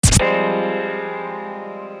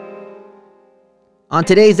On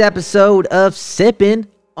today's episode of Sippin'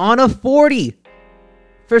 on a 40,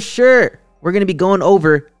 for sure, we're going to be going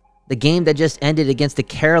over the game that just ended against the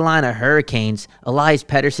Carolina Hurricanes. Elias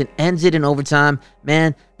Pettersson ends it in overtime.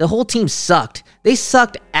 Man, the whole team sucked. They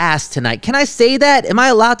sucked ass tonight. Can I say that? Am I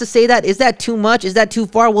allowed to say that? Is that too much? Is that too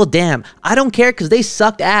far? Well, damn. I don't care because they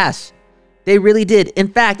sucked ass. They really did. In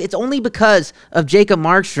fact, it's only because of Jacob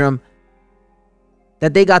Markstrom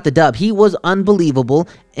that they got the dub. He was unbelievable,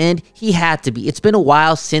 and he had to be. It's been a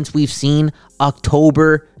while since we've seen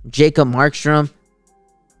October Jacob Markstrom.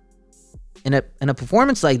 In a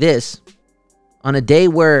performance like this, on a day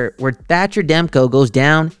where Thatcher Demko goes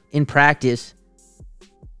down in practice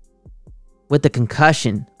with a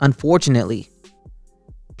concussion, unfortunately,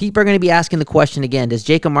 people are going to be asking the question again, does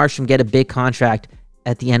Jacob Markstrom get a big contract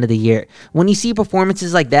at the end of the year? When you see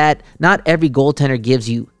performances like that, not every goaltender gives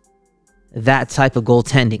you that type of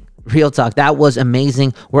goaltending. Real talk, that was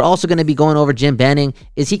amazing. We're also going to be going over Jim Benning.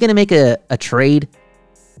 Is he going to make a trade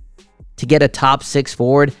to get a top six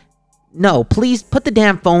forward? No, please put the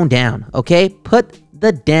damn phone down, okay? Put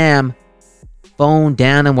the damn phone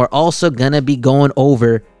down. And we're also going to be going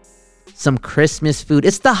over some Christmas food.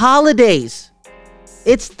 It's the holidays.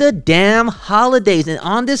 It's the damn holidays. And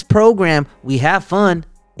on this program, we have fun,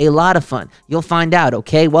 a lot of fun. You'll find out,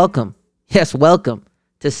 okay? Welcome. Yes, welcome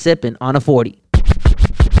to Sippin' on a 40.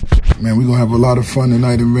 Man, we're going to have a lot of fun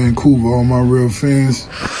tonight in Vancouver, all my real fans.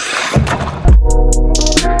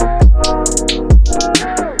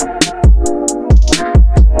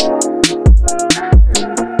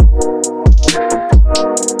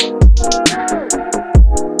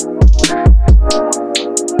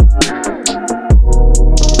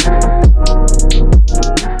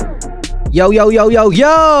 Yo.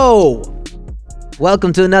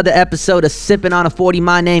 Welcome to another episode of Sippin' on a 40.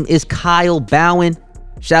 My name is Kyle Bowen.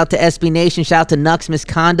 Shout out to SB Nation. Shout out to Nucks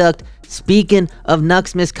Misconduct. Speaking of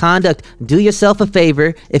Nucks Misconduct, do yourself a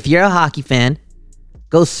favor. If you're a hockey fan,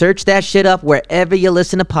 go search that shit up wherever you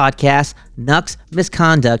listen to podcasts, Nucks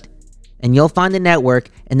Misconduct, and you'll find the network,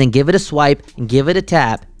 and then give it a swipe and give it a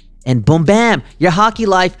tap. And boom, bam, your hockey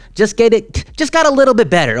life just got a little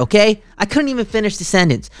bit better, okay? I couldn't even finish the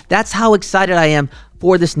sentence. That's how excited I am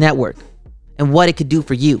for this network and what it could do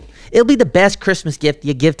for you. It'll be the best Christmas gift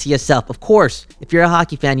you give to yourself. Of course, if you're a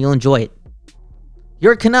hockey fan, you'll enjoy it.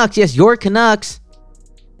 Your Canucks, yes, your Canucks.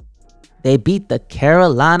 They beat the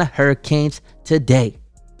Carolina Hurricanes today.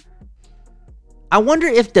 I wonder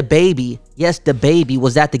if the baby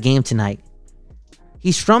was at the game tonight.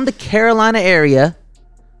 He's from the Carolina area.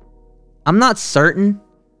 I'm not certain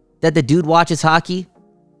that the dude watches hockey.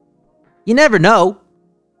 You never know.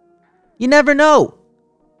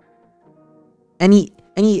 And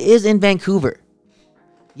he is in Vancouver.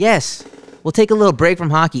 Yes, we'll take a little break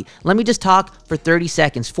from hockey. Let me just talk for 30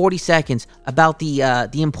 seconds, 40 seconds about the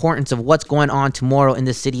importance of what's going on tomorrow in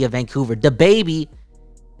the city of Vancouver. The baby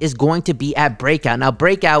is going to be at Breakout. Now,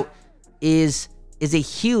 Breakout is a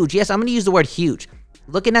huge, yes, I'm going to use the word huge.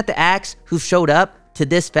 Looking at the acts who showed up to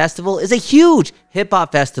this festival, is a huge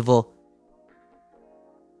hip-hop festival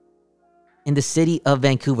in the city of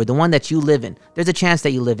Vancouver, the one that you live in. There's a chance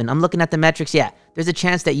that you live in. I'm looking at the metrics. Yeah, there's a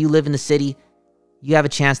chance that you live in the city. You have a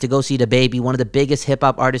chance to go see the baby, one of the biggest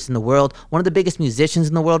hip-hop artists in the world, one of the biggest musicians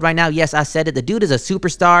in the world right now. Yes, I said it. The dude is a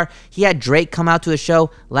superstar. He had Drake come out to a show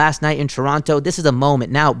last night in Toronto. This is a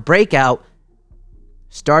moment. Now, Breakout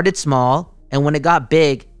started small, and when it got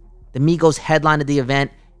big, the Migos headlined the event.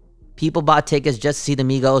 People bought tickets just to see the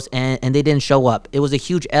Migos, and they didn't show up. It was a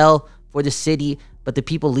huge L for the city, but the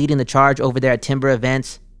people leading the charge over there at Timber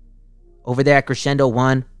Events, over there at Crescendo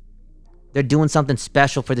One, they're doing something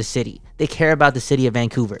special for the city. They care about the city of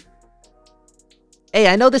Vancouver. Hey,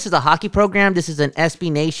 I know this is a hockey program. This is an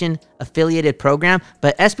SB Nation affiliated program,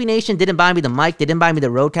 but SB Nation didn't buy me the mic. They didn't buy me the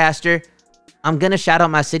Roadcaster. I'm going to shout out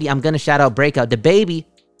my city. I'm going to shout out Breakout. The baby,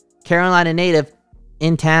 Carolina native,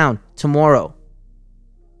 in town tomorrow.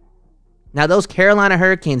 Now, those Carolina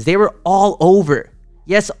Hurricanes, they were all over.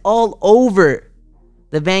 Yes, all over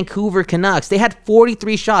the Vancouver Canucks. They had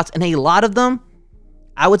 43 shots, and a lot of them,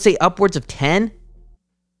 I would say upwards of 10,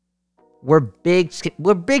 were big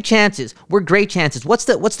chances. Were great chances. What's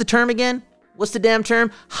the term again? What's the damn term?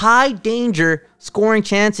 High danger scoring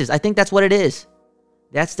chances. I think that's what it is.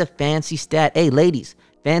 That's the fancy stat. Hey, ladies,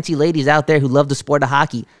 fancy ladies out there who love the sport of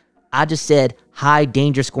hockey, I just said high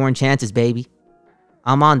danger scoring chances, baby.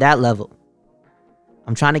 I'm on that level.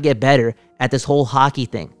 I'm trying to get better at this whole hockey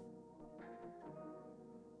thing.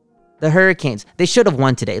 The Hurricanes, they should have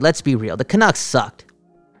won today. Let's be real. The Canucks sucked.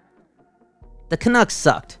 But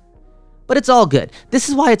it's all good. This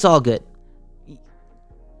is why it's all good.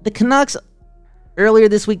 The Canucks, earlier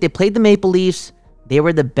this week, they played the Maple Leafs. They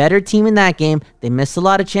were the better team in that game. They missed a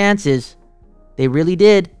lot of chances. They really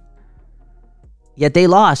did. Yet they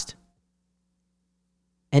lost.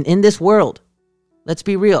 And in this world, let's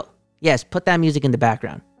be real. Yes, put that music in the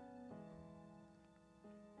background.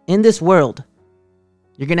 In this world,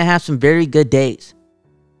 you're going to have some very good days.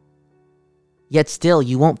 Yet still,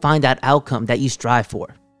 you won't find that outcome that you strive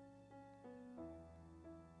for.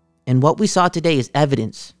 And what we saw today is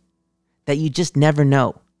evidence that you just never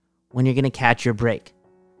know when you're going to catch your break.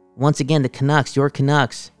 Once again, the Canucks, your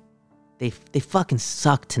Canucks, they fucking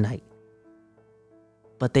suck tonight.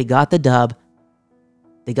 But they got the dub.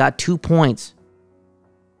 They got 2 points.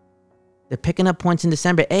 They're picking up points in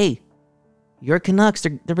December. Hey, your Canucks,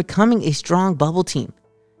 they're becoming a strong bubble team.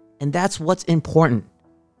 And that's what's important.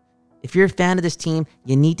 If you're a fan of this team,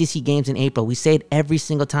 you need to see games in April. We say it every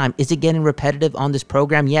single time. Is it getting repetitive on this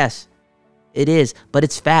program? Yes, it is. But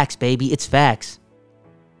it's facts, baby. It's facts.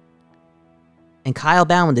 And Kyle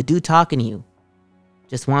Bauman, the dude talking to you,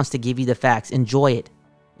 just wants to give you the facts. Enjoy it.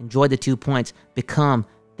 Enjoy the 2 points. Become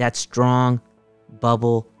that strong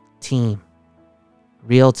bubble team.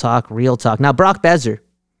 Real talk, real talk. Now, Brock Besser.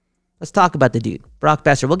 Let's talk about the dude. Brock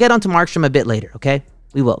Besser. We'll get on to Markstrom a bit later, okay?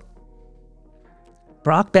 We will.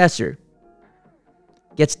 Brock Besser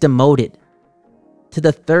gets demoted to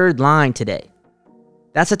the third line today.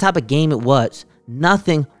 That's the type of game it was.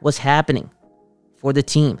 Nothing was happening for the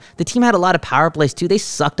team. The team had a lot of power plays too. They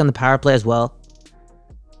sucked on the power play as well.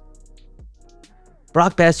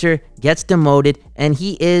 Brock Besser gets demoted, and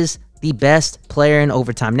he is the best player in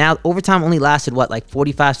overtime. Now, overtime only lasted, like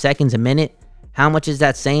 45 seconds, a minute? How much is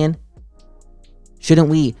that saying? Shouldn't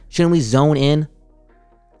we zone in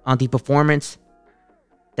on the performance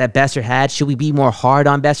that Besser had? Should we be more hard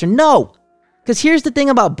on Besser? No! Because here's the thing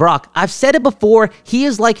about Brock. I've said it before. He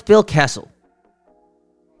is like Phil Kessel.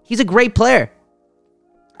 He's a great player.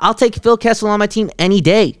 I'll take Phil Kessel on my team any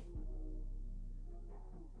day.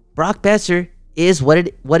 Brock Besser is what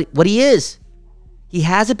he is. He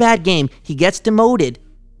has a bad game. He gets demoted.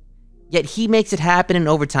 Yet he makes it happen in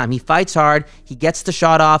overtime. He fights hard. He gets the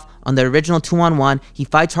shot off on the original 2-on-1. He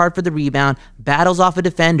fights hard for the rebound, battles off a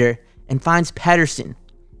defender, and finds Pettersson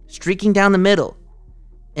streaking down the middle.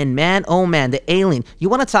 And man, oh man, the alien. You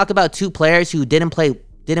want to talk about two players who didn't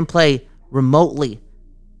play remotely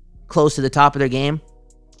close to the top of their game,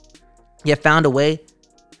 yet found a way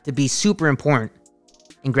to be super important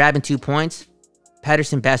in grabbing 2 points?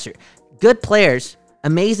 Pettersson, Besser. Good players,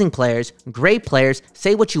 amazing players, great players,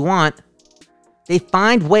 say what you want. They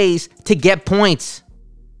find ways to get points,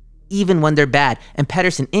 even when they're bad. And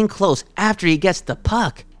Pettersson in close after he gets the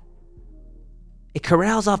puck. It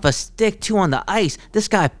corrals off a stick too on the ice. This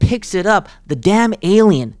guy picks it up. The damn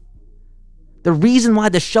alien. The reason why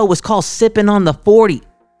the show was called Sippin' on the 40.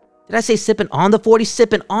 Did I say sipping on the 40?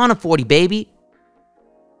 Sipping on a 40, baby.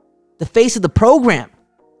 The face of the program.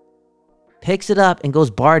 Picks it up and goes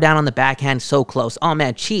bar down on the backhand so close. Oh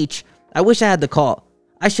man, Cheech. I wish I had the call.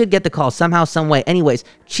 I should get the call somehow, some way. Anyways,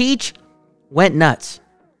 Cheech went nuts.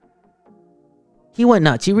 He went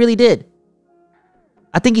nuts. He really did.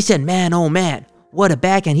 I think he said, man, oh man, what a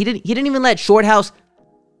backhand. He didn't even let Shorthouse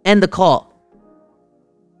end the call.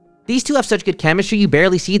 These two have such good chemistry, you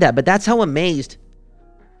barely see that, but that's how amazed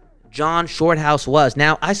John Shorthouse was.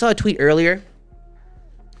 Now, I saw a tweet earlier.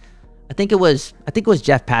 I think it was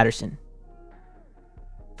Jeff Patterson.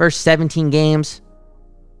 First 17 games,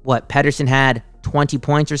 Pettersson had 20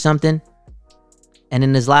 points or something. And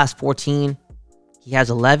in his last 14, he has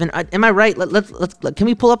 11. Am I right? Can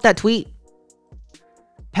we pull up that tweet?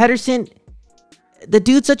 Pettersson, the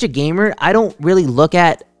dude's such a gamer. I don't really look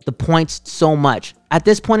at the points so much. At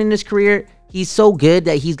this point in his career, he's so good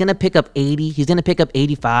that he's going to pick up 80. He's going to pick up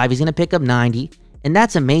 85. He's going to pick up 90. And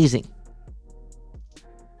that's amazing.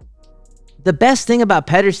 The best thing about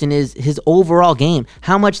Pettersson is his overall game.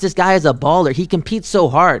 How much this guy is a baller. He competes so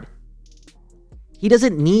hard. He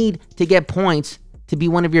doesn't need to get points to be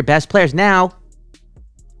one of your best players. Now,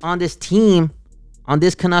 on this team, on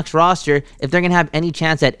this Canucks roster, if they're going to have any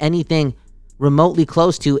chance at anything remotely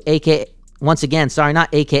close to, once again,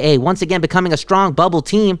 becoming a strong bubble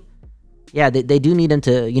team, yeah, they do need him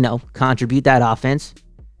to, contribute that offense.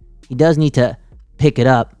 He does need to pick it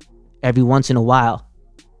up every once in a while.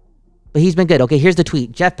 But he's been good. Okay, here's the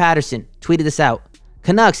tweet. Jeff Patterson tweeted this out.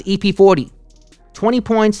 Canucks EP40. 20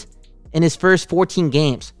 points in his first 14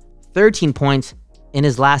 games. 13 points in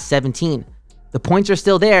his last 17. The points are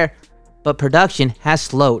still there, but production has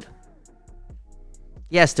slowed.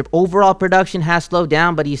 Yes, the overall production has slowed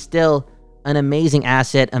down, but he's still an amazing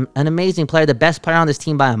asset, an amazing player, the best player on this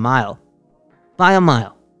team by a mile. By a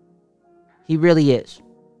mile. He really is.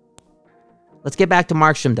 Let's get back to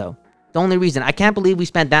Markstrom, though. The only reason. I can't believe we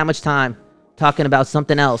spent that much time talking about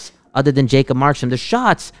something else other than Jacob Markstrom. The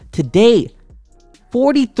shots today,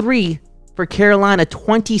 43 for Carolina,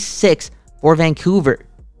 26 for Vancouver.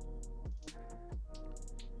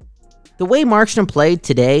 The way Markstrom played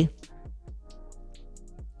today,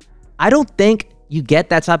 I don't think you get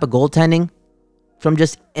that type of goaltending from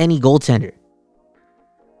just any goaltender.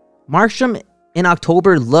 Markstrom in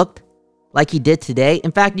October looked like he did today.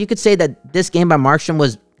 In fact, you could say that this game by Markstrom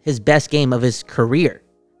was his best game of his career.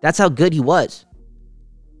 That's how good he was.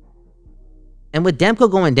 And with Demko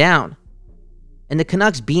going down and the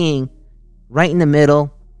Canucks being right in the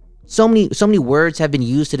middle, so many words have been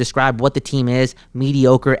used to describe what the team is: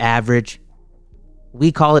 mediocre, average.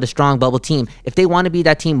 We call it a strong bubble team. If they want to be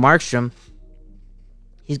that team Markstrom,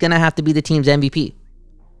 he's going to have to be the team's MVP.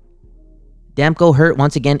 Demko hurt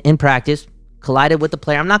once again in practice, collided with the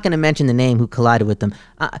player. I'm not going to mention the name who collided with them.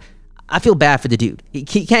 I feel bad for the dude. He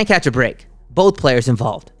can't catch a break. Both players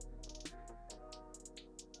involved.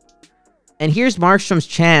 And here's Markstrom's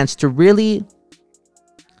chance to really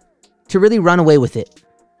run away with it.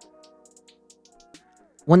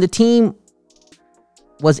 When the team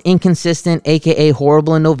was inconsistent, aka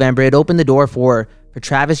horrible in November, it opened the door for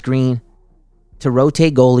Travis Green to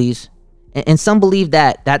rotate goalies. And some believe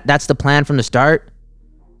that's the plan from the start.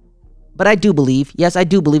 But I do believe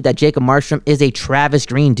that Jacob Markstrom is a Travis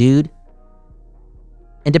Green dude.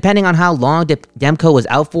 And depending on how long Demko was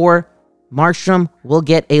out for, Markstrom will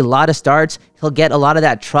get a lot of starts. He'll get a lot of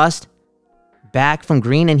that trust back from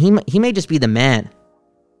Green, and he may just be the man.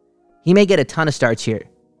 He may get a ton of starts here.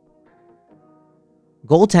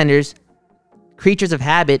 Goaltenders, creatures of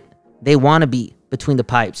habit, they want to be between the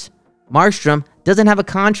pipes. Markstrom doesn't have a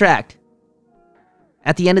contract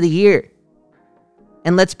at the end of the year.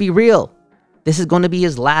 And let's be real, this is going to be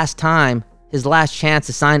his last time, his last chance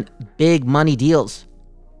to sign big money deals.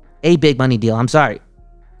 A big money deal, I'm sorry.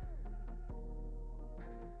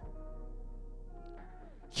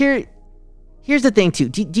 Here's the thing too.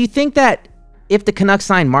 Do you think that if the Canucks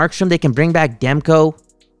sign Markstrom, they can bring back Demko,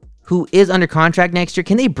 who is under contract next year?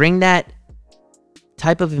 Can they bring that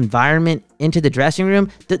type of environment into the dressing room?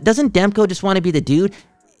 Doesn't Demko just want to be the dude?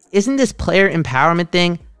 Isn't this player empowerment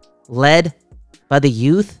thing led by the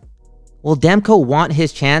youth? Will Demko want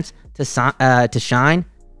his chance to shine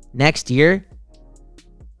next year?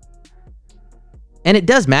 And it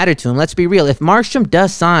does matter to him. Let's be real. If Markstrom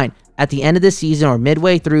does sign at the end of the season or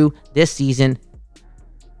midway through this season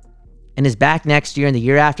and is back next year and the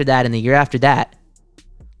year after that and the year after that,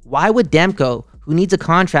 why would Demko, who needs a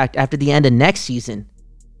contract after the end of next season,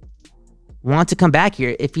 want to come back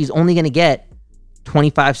here if he's only going to get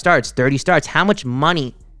 25 starts, 30 starts? How much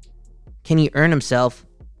money can he earn himself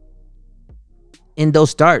in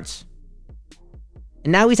those starts?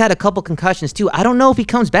 And now he's had a couple concussions too. I don't know if he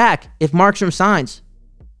comes back if Markstrom signs.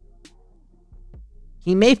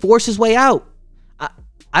 He may force his way out.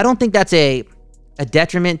 I don't think that's a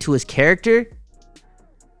detriment to his character.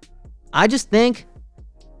 I just think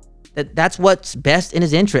that's what's best in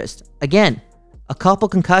his interest. Again, a couple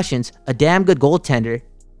concussions, a damn good goaltender.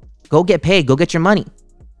 Go get paid. Go get your money.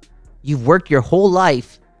 You've worked your whole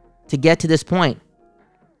life to get to this point.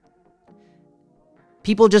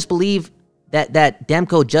 People just believe that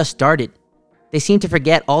Demko just started. They seem to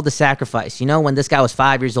forget all the sacrifice. You know, when this guy was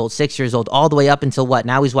 5 years old, 6 years old, all the way up until what?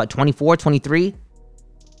 Now he's 24, 23?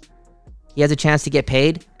 He has a chance to get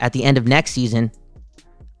paid at the end of next season.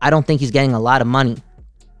 I don't think he's getting a lot of money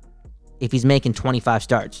if he's making 25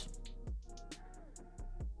 starts.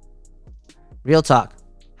 Real talk.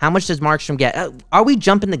 How much does Markstrom get? Are we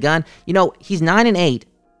jumping the gun? You know, he's 9-8,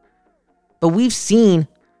 but we've seen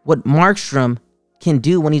what Markstrom can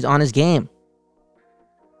do when he's on his game.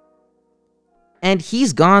 And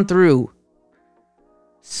he's gone through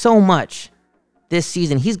so much this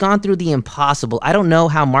season. He's gone through the impossible. I don't know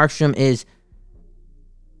how Markstrom is.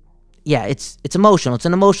 Yeah, it's emotional. It's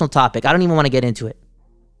an emotional topic. I don't even want to get into it.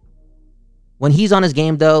 When he's on his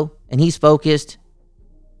game, though, and he's focused,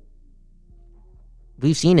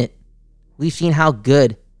 we've seen it. We've seen how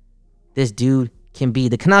good this dude can be.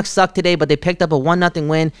 The Canucks suck today, but they picked up a 1-0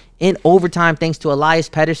 win in overtime thanks to Elias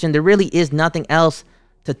Pettersson. There really is nothing else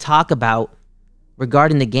to talk about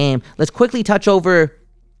regarding the game. Let's quickly touch over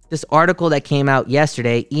this article that came out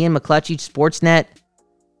yesterday. Ian McClutchy, Sportsnet.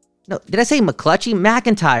 No, did I say McClutchy?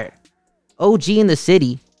 McIntyre, OG in the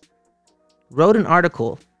city, wrote an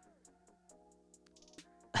article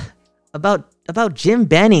about Jim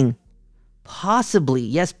Benning possibly,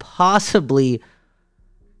 yes, possibly,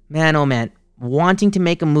 man, oh man, wanting to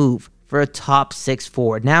make a move for a top 6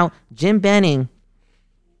 forward. Now, Jim Benning,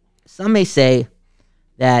 some may say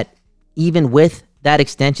that even with that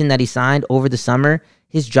extension that he signed over the summer,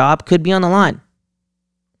 his job could be on the line.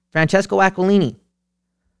 Francesco Aquilini,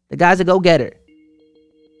 the guy's a go-getter.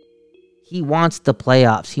 He wants the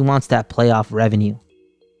playoffs. He wants that playoff revenue.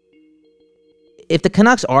 If the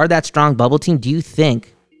Canucks are that strong bubble team, do you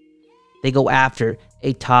think they go after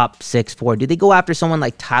a top 6 forward? Do they go after someone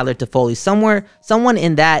like Tyler Toffoli? Someone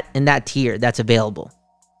in that tier that's available?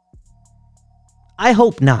 I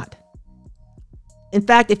hope not. In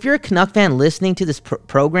fact, if you're a Canuck fan listening to this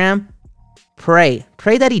program, pray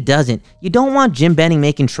that he doesn't. You don't want Jim Benning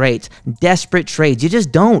making trades, desperate trades. You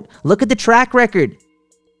just don't. Look at the track record.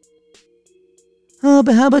 Oh,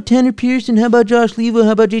 but how about Tanner Pearson? How about Josh Leivo?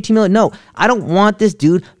 How about JT Miller? No, I don't want this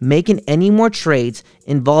dude making any more trades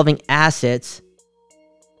involving assets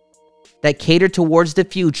that cater towards the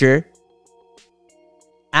future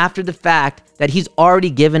after the fact that he's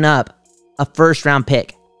already given up a first-round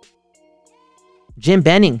pick. Jim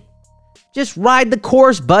Benning, just ride the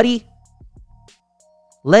course, buddy.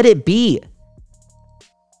 Let it be.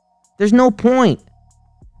 There's no point.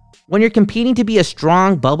 When you're competing to be a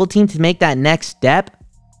strong bubble team to make that next step,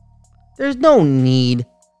 there's no need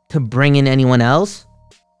to bring in anyone else.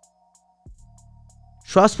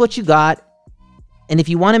 Trust what you got. And if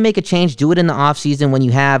you want to make a change, do it in the offseason when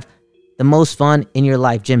you have the most fun in your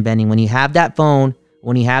life, Jim Benning. When you have that phone,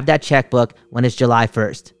 when you have that checkbook, when it's July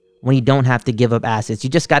 1st. When you don't have to give up assets. You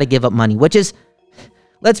just got to give up money, which is,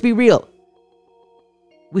 let's be real.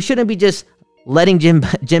 We shouldn't be just letting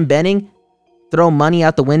Jim Benning throw money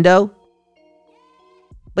out the window.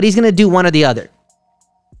 But he's going to do one or the other.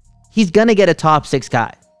 He's going to get a top 6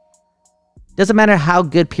 guy. Doesn't matter how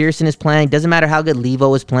good Pearson is playing. Doesn't matter how good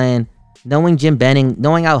Leivo is playing. Knowing Jim Benning,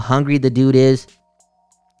 knowing how hungry the dude is,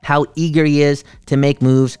 how eager he is to make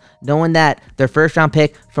moves, knowing that their first round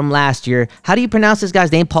pick from last year, how do you pronounce this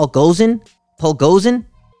guy's name? Paul Gozin?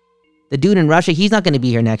 The dude in Russia, he's not going to be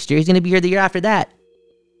here next year. He's going to be here the year after that.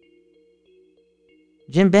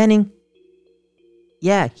 Jim Benning,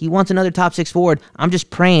 yeah, he wants another top 6 forward. I'm just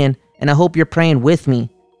praying, and I hope you're praying with me,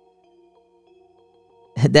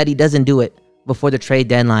 that he doesn't do it before the trade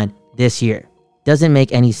deadline this year. Doesn't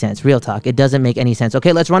make any sense. Real talk. It doesn't make any sense.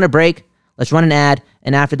 Okay, let's run a break. Let's run an ad,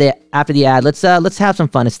 and after the ad, let's have some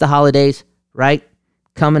fun. It's the holidays, right?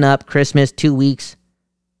 Coming up, Christmas, 2 weeks.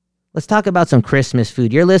 Let's talk about some Christmas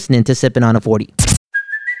food. You're listening to Sippin' on a 40.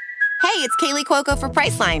 Hey, it's Kaylee Cuoco for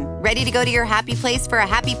Priceline. Ready to go to your happy place for a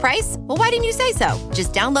happy price? Well, why didn't you say so?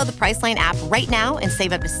 Just download the Priceline app right now and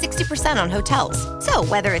save up to 60% on hotels. So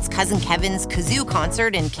whether it's Cousin Kevin's Kazoo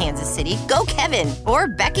Concert in Kansas City, go Kevin, or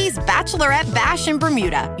Becky's Bachelorette Bash in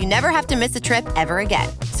Bermuda, you never have to miss a trip ever again.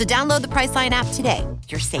 So download the Priceline app today.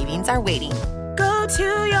 Your savings are waiting. Go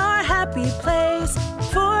to your happy place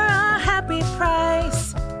for a happy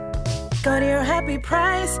price. Go to your happy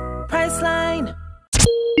price, Priceline.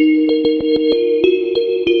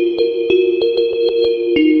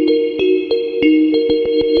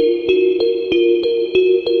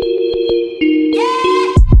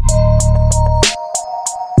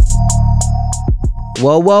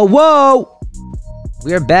 Whoa.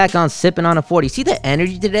 We are back on Sippin' on a 40. See the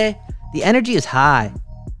energy today? The energy is high.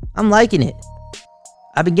 I'm liking it.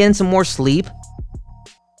 I've been getting some more sleep.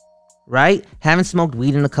 Right? Haven't smoked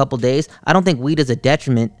weed in a couple days. I don't think weed is a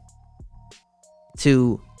detriment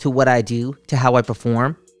to what I do, to how I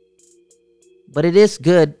perform. But it is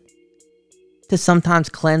good to sometimes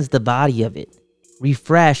cleanse the body of it.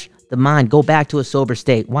 Refresh the mind. Go back to a sober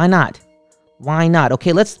state. Why not?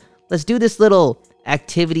 Okay, let's do this little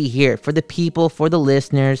activity here for the people, for the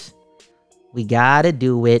listeners. We gotta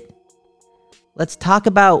do it. Let's talk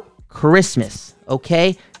about Christmas,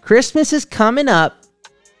 okay? Christmas is coming up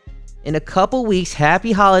in a couple weeks.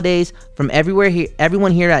 Happy holidays from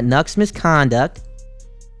everyone here at Nux Misconduct.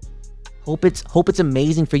 Hope it's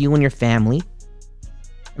amazing for you and your family.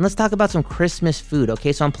 And let's talk about some Christmas food,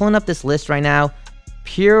 okay? So I'm pulling up this list right now,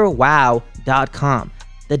 purewow.com.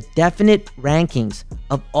 The definite rankings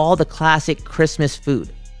of all the classic Christmas food.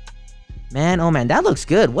 Man, oh man, that looks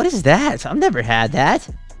good. What is that? I've never had that.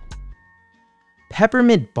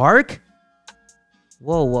 Peppermint bark?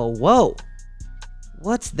 Whoa.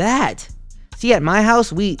 What's that? See, at my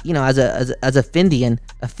house, we, as a Fijian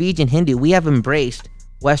Hindu, we have embraced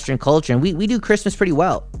Western culture, and we do Christmas pretty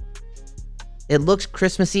well. It looks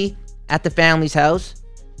Christmassy at the family's house.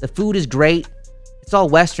 The food is great. It's all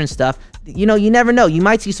Western stuff. You never know. You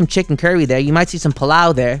might see some chicken curry there. You might see some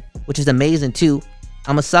palau there, which is amazing too.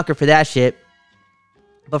 I'm a sucker for that shit.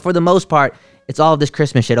 But for the most part, it's all of this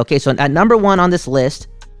Christmas shit. Okay, so at number 1 on this list,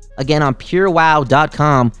 again on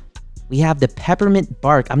purewow.com, we have the peppermint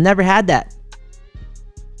bark. I've never had that.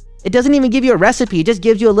 It doesn't even give you a recipe. It just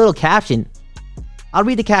gives you a little caption. I'll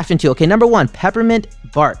read the caption too. Okay, number 1, peppermint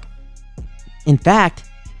bark. In fact,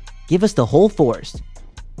 give us the whole forest.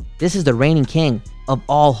 This is the reigning king of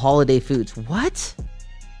all holiday foods. What?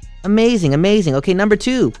 Amazing, amazing. Okay, number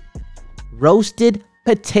 2, roasted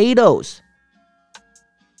potatoes.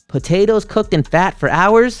 Potatoes cooked in fat for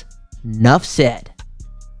hours? Nuff said.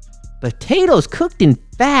 Potatoes cooked in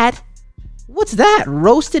fat? What's that?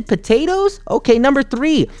 Roasted potatoes? Okay, number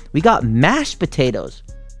 3, we got mashed potatoes.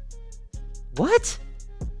 What?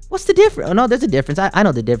 What's the difference? Oh no, there's a difference. I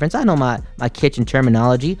know the difference. I know my kitchen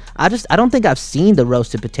terminology. I don't think I've seen the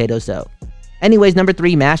roasted potatoes though. Anyways, number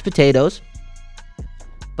 3, mashed potatoes.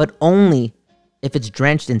 But only if it's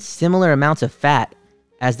drenched in similar amounts of fat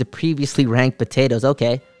as the previously ranked potatoes.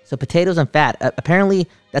 Okay, so potatoes and fat. Apparently,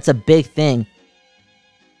 that's a big thing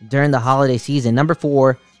during the holiday season. Number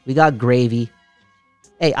 4, we got gravy.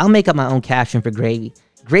 Hey, I'll make up my own caption for gravy.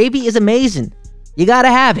 Gravy is amazing. You gotta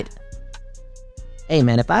have it. Hey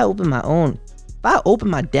man, if I open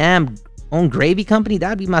my damn own gravy company,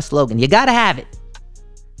 that'd be my slogan. You gotta have it.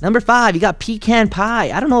 Number 5, you got pecan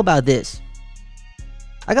pie. I don't know about this.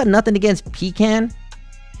 I got nothing against pecan,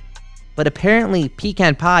 but apparently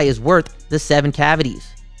pecan pie is worth the 7 cavities.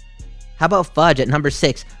 How about fudge at number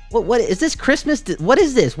 6? What is this Christmas? What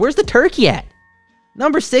is this? Where's the turkey at?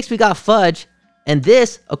 Number 6, we got fudge, and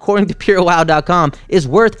this, according to purewow.com, is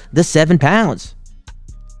worth the 7 pounds.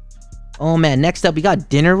 Oh man, next up we got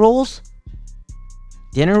dinner rolls.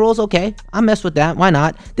 Dinner rolls, okay. I'll mess with that. Why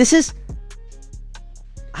not? This is...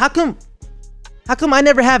 How come I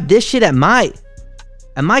never have this shit at my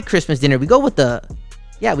Christmas dinner? We go with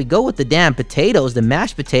the damn potatoes, the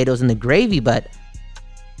mashed potatoes and the gravy, but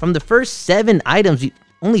from the first 7 items,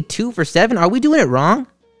 only 2 for 7. Are we doing it wrong?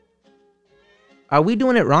 Are we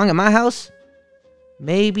doing it wrong at my house?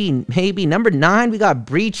 Maybe. Number 9, we got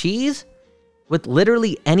brie cheese with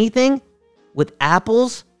literally anything. With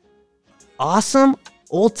apples. Awesome.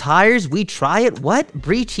 Old tires. We try it. What?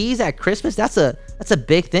 Brie cheese at Christmas? That's a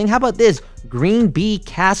big thing. How about this? Green bean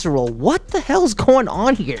casserole. What the hell's going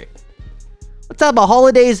on here? What type of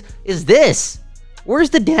holidays is this? Where's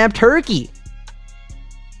the damn turkey?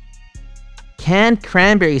 Canned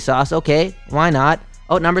cranberry sauce. Okay, why not?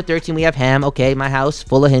 Oh, number 13, we have ham. Okay, my house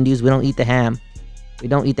full of Hindus. We don't eat the ham.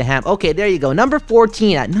 Okay, there you go. Number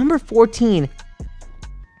 14. At number 14,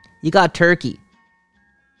 you got turkey.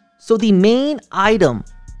 So the main item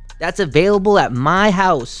that's available at my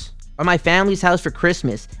house or my family's house for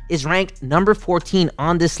Christmas is ranked number 14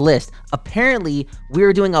 on this list. Apparently, we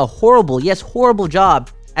are doing a horrible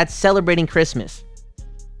job at celebrating Christmas.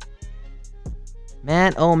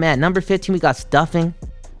 Man, oh man. Number 15, we got stuffing.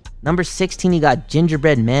 Number 16, you got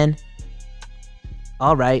gingerbread men.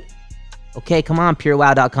 All right. Okay, come on,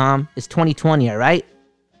 purewow.com. It's 2020, all right?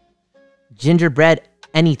 Gingerbread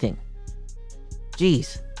anything.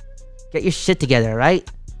 Jeez. Get your shit together, all right?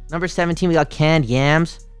 Number 17, we got canned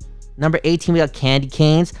yams. Number 18, we got candy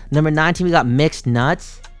canes. Number 19, we got mixed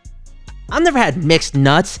nuts. I've never had mixed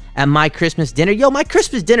nuts at my Christmas dinner. Yo, my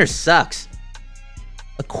Christmas dinner sucks.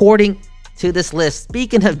 According to this list.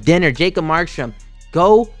 Speaking of dinner, Jacob Markstrom,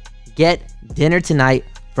 go get dinner tonight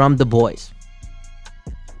from the boys.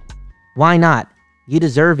 Why not? You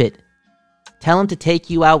deserve it. Tell them to take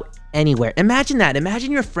you out anywhere. Imagine that.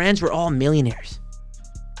 Imagine your friends were all millionaires.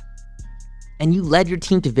 And you led your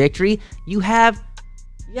team to victory. You have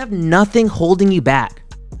nothing holding you back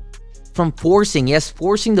from forcing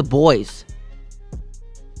the boys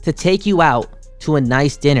to take you out to a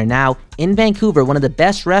nice dinner. Now, in Vancouver, one of the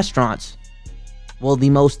best restaurants, one of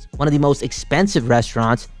the most expensive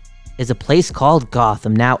restaurants, is a place called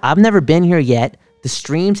Gotham. Now, I've never been here yet. The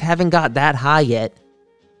streams haven't got that high yet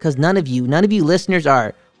because none of you listeners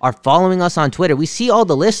are following us on Twitter. We see all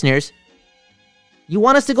the listeners. You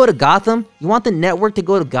want us to go to Gotham? You want the network to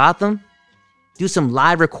go to Gotham? Do some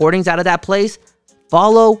live recordings out of that place?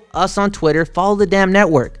 Follow us on Twitter. Follow the damn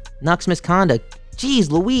network. Nux Misconduct. Jeez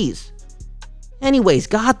Louise. Anyways,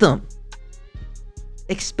 Gotham.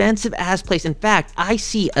 Expensive ass place. In fact, I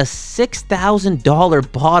see a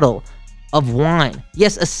 $6,000 bottle of wine.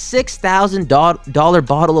 Yes, a $6,000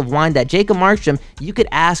 bottle of wine that Jacob Markstrom, you could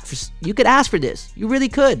ask for this. You really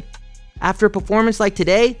could. After a performance like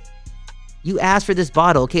today, you ask for this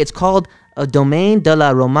bottle. Okay, it's called a Domaine de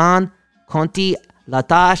la Romane Conti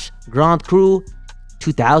Latache Grand Cru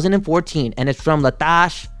 2014, and it's from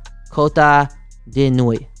Latache Côte de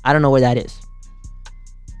Nuit. I don't know where that is,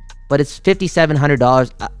 but it's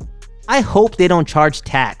 $5,700. I hope they don't charge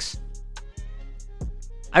tax.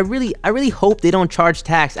 I really hope they don't charge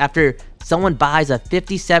tax after someone buys a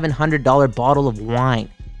 $5,700 bottle of wine.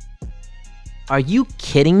 Are you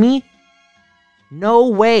kidding me? No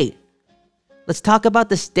way. Let's talk about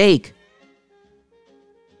the steak.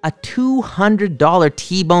 A $200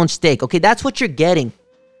 T-bone steak. Okay, that's what you're getting,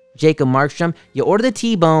 Jacob Markstrom. You order the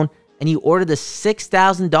T-bone and you order the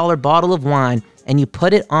 $6,000 bottle of wine and you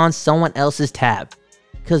put it on someone else's tab,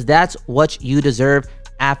 because that's what you deserve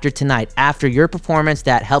after tonight, after your performance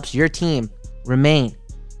that helps your team remain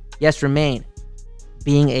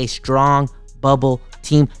being a strong bubble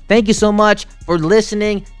team. Thank you so much for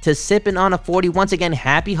listening to Sippin' on a 40. Once again,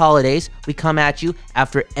 happy holidays. We come at you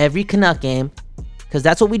after every Canuck game, because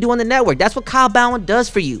that's what we do on the network. That's what Kyle Bowen does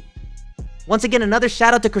for you. Once again, another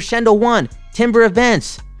shout out to Crescendo One, Timber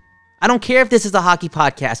Events. I don't care if this is a hockey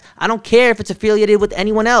podcast. I don't care if it's affiliated with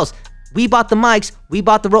anyone else. We bought the mics, we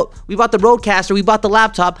bought the Roadcaster, we bought the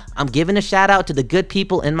laptop. I'm giving a shout out to the good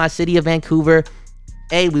people in my city of Vancouver.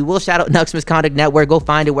 Hey, we will shout out Nucks Misconduct Network. Go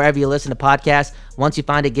find it wherever you listen to podcasts. Once you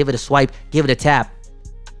find it, give it a swipe, give it a tap.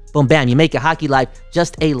 Boom, bam, you make your hockey life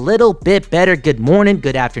just a little bit better. Good morning,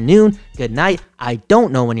 good afternoon, good night. I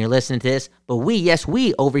don't know when you're listening to this, but we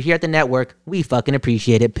over here at the network, we fucking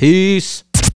appreciate it. Peace.